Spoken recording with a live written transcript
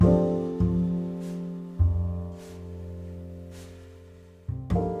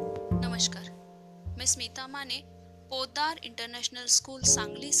स्मिता माने Poddar international school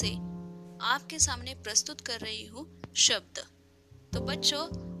Sangli से आपके सामने प्रस्तुत कर रही हूँ शब्द। तो बच्चों,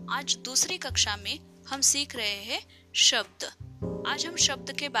 आज दूसरी कक्षा में हम सीख रहे हैं शब्द। आज हम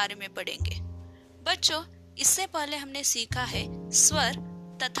शब्द के बारे में पढ़ेंगे। बच्चों, इससे पहले हमने सीखा है स्वर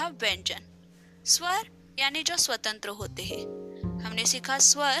तथा व्यंजन। स्वर यानी जो स्वतंत्र होते हैं। हमने सीखा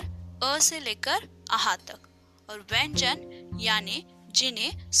स्वर अ से लेकर आहा तक, और व्यंजन यानी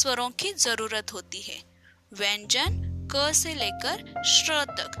जिन्हें स्वरों की जरूरत होती है। व्यंजन क से लेकर श्र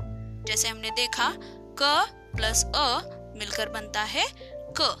तक। जैसे हमने देखा क प्लस अ मिलकर बनता है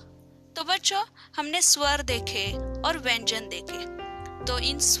क। तो बच्चों, हमने स्वर देखे और व्यंजन देखे। तो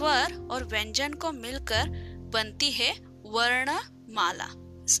इन स्वर और व्यंजन को मिलकर बनती है वर्णमाला।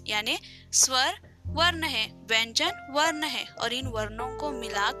 यानी स्वर वर्ण है, व्यंजन वर्ण है, और इन वर्णों को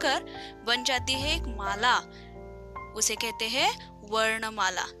मिलाकर बन जाती है एक माला। उसे कहते हैं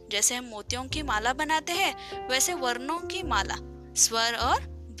वर्णमाला। जैसे हम मोतियों की माला बनाते हैं, वैसे वर्णों की माला, स्वर और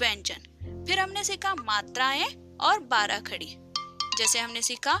व्यंजन। फिर हमने सीखा मात्राएं और बारह खड़ी। जैसे हमने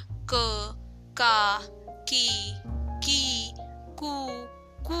सीखा क, का, की,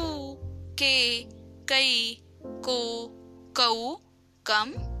 कु, के, कई, को, कऊ,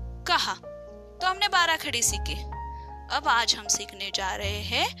 कम, कहा। तो हमने 12 खड़ी सीखी। अब आज हम सीखने जा रहे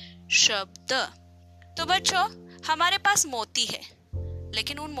हैं शब्द। तो बच्चों, हमारे पास मोती है,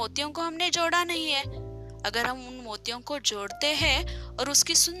 लेकिन उन मोतियों को हमने जोड़ा नहीं है। अगर हम उन मोतियों को जोड़ते हैं और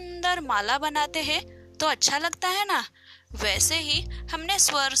उसकी सुंदर माला बनाते हैं तो अच्छा लगता है ना। वैसे ही हमने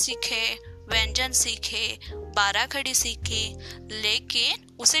स्वर सीखे, व्यंजन सीखे, 12 खड़ी सीखी,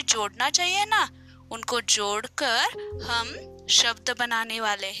 लेकिन उसे जोड़ना चाहिए ना। उनको जोड़कर हम शब्द बनाने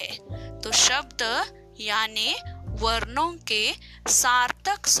वाले हैं। तो शब्द यानी वर्णों के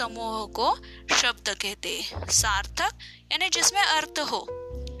सार्थक समूह को शब्द कहते हैं। सार्थक यानी जिसमें अर्थ हो।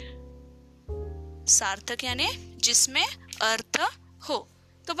 सार्थक यानी जिसमें अर्थ हो।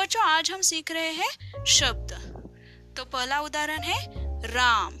 तो बच्चों, आज हम सीख रहे हैं शब्द। तो पहला उदाहरण है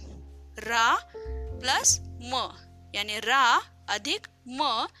राम। रा प्लस म यानी रा अधिक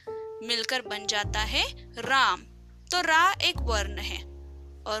म मिलकर बन जाता है राम। तो रा एक वर्ण है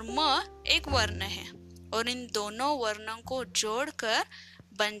और म एक वर्ण है, और इन दोनों वर्णों को जोड़कर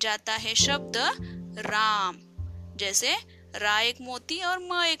बन जाता है शब्द राम। जैसे रा एक मोती और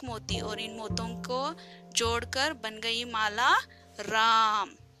म एक मोती, और इन मोतों को जोड़कर बन गई माला राम।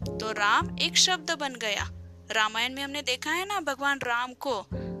 तो राम एक शब्द बन गया। रामायण में हमने देखा है ना भगवान राम को।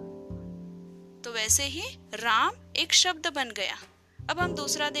 तो वैसे ही राम एक शब्द बन गया। अब हम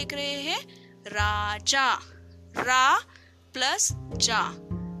दूसरा देख रहे हैं राजा। रा प्लस जा,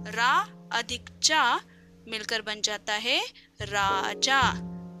 रा अधिक जा मिलकर बन जाता है राजा।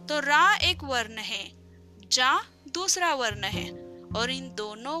 तो रा एक वर्ण है, जा दूसरा वर्ण है, और इन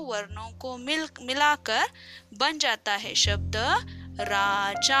दोनों वर्णों को मिलाकर बन जाता है शब्द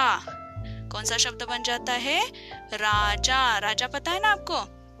राजा। कौन सा शब्द बन जाता है? राजा। राजा पता है ना आपको।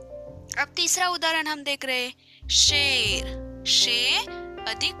 अब तीसरा उदाहरण हम देख रहे हैं शेर। शे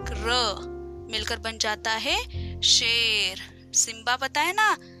अधिक र मिलकर बन जाता है शेर। सिम्बा पता है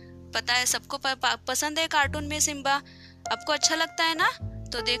ना? पता है सबको, पसंद है कार्टून में सिम्बा। आपको अच्छा लगता है ना?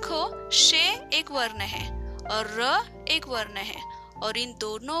 तो देखो, शे एक वर्ण है और र एक वर्ण है, और इन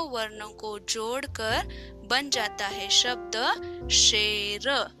दोनों वर्णों को जोड़कर बन जाता है शब्द शेर।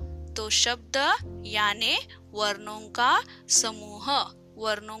 तो शब्द यानी वर्णों का समूह,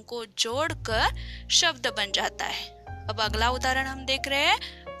 वर्णों को जोड़कर शब्द बन जाता है। अब अगला उदाहरण हम देख रहे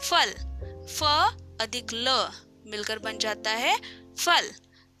हैं फल। फ अधिक ल मिलकर बन जाता है फल।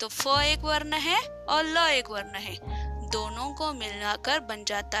 तो फ एक वर्ण है और ल एक वर्ण है, दोनों को मिलाकर बन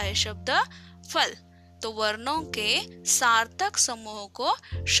जाता है शब्द फल। तो वर्णों के सार्थक समूह को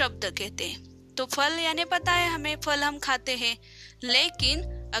शब्द कहते हैं। तो फल यानी पता है हमें, फल हम खाते हैं। लेकिन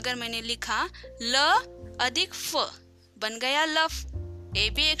अगर मैंने लिखा ल अधिक फ, बन गया लफ। ए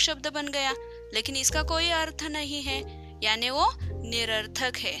भी एक शब्द बन गया, लेकिन इसका कोई अर्थ नहीं है, यानी वो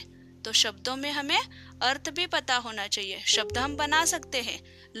निरर्थक है। तो शब्दों में हमें अर्थ भी पता होना चाहिए। शब्द हम बना सकते हैं,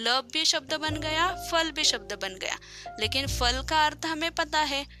 लब भी शब्द बन गया, फल भी शब्द बन गया, लेकिन फल का अर्थ हमें पता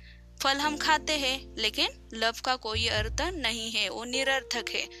है। फल हम खाते हैं, लेकिन लब का कोई अर्थ नहीं है, वो निरर्थक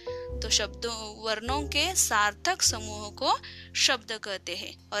है। तो शब्दों वर्णों के सार्थक समूह को शब्द कहते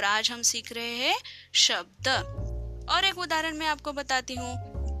हैं। और आज हम सीख रहे हैं शब्द। और एक उदाहरण मैं आपको बताती हूँ।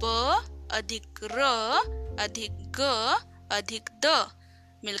 ब अधिक र अधिक ग अधिक द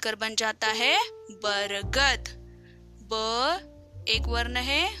मिलकर बन जाता है बरगद। ब एक वर्ण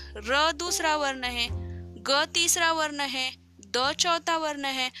है, र दूसरा वर्ण है, ग तीसरा वर्ण है, द चौथा वर्ण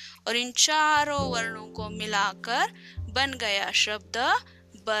है, और इन चारों वर्णों को मिलाकर बन गया शब्द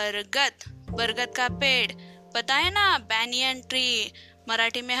बरगद। बरगद का पेड़, पता है ना, बैनियन ट्री।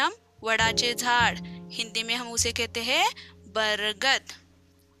 मराठी में हम वडाचे झाड़, हिंदी में हम उसे कहते हैं बरगद।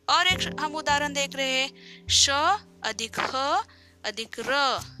 और एक हम उदाहरण देख रहे हैं, श अधिक ह अधिक र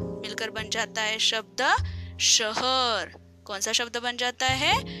मिलकर बन जाता है शब्द शहर। कौन सा शब्द बन जाता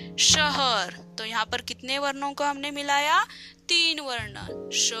है? शहर। तो यहाँ पर कितने वर्णों को हमने मिलाया? 3 वर्ण।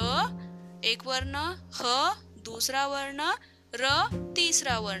 श एक वर्ण, ह दूसरा वर्ण, र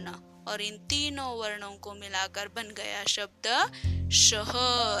तीसरा वर्ण, और इन तीनों वर्णों को मिलाकर बन गया शब्द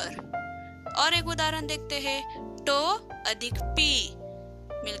शहर। और एक उदाहरण देखते हैं, टो अधिक पी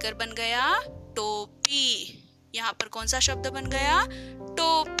मिलकर बन गया टोपी। यहाँ पर कौन सा शब्द बन गया?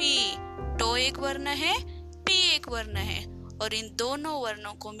 टोपी। टो एक वर्ण है, पी एक वर्ण है, और इन दोनों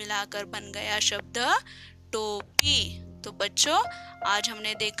वर्णों को मिलाकर बन गया शब्द टोपी। तो बच्चों, आज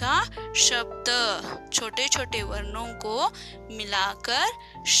हमने देखा शब्द, छोटे छोटे वर्णों को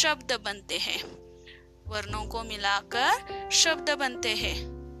मिलाकर शब्द बनते हैं। वर्णों को मिलाकर शब्द बनते हैं।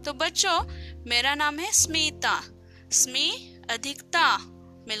 तो बच्चों, मेरा नाम है स्मिता। स्मी अधिक ता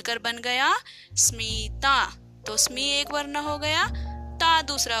मिलकर बन गया स्मिता। तो स्मी एक वर्ण हो गया, ता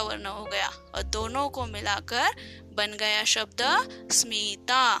दूसरा वर्ण हो गया, और दोनों को मिलाकर बन गया शब्द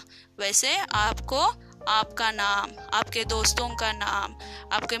स्मिता। वैसे आपको आपका नाम, आपके दोस्तों का नाम,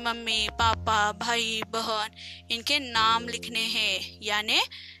 आपके मम्मी पापा भाई बहन, इनके नाम लिखने हैं, यानी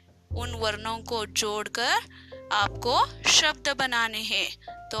उन वर्णों को जोड़कर आपको शब्द बनाने हैं।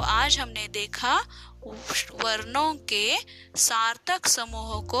 तो आज हमने देखा वर्णों के सार्थक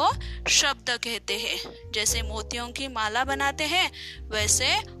समूह को शब्द कहते हैं। जैसे मोतियों की माला बनाते हैं,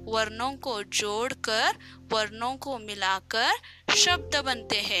 वैसे वर्णों को जोड़कर, वर्णों को मिलाकर शब्द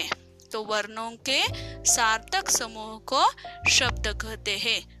बनते हैं। तो वर्णों के सार्थक समूह को शब्द कहते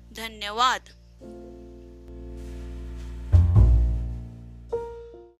हैं। धन्यवाद।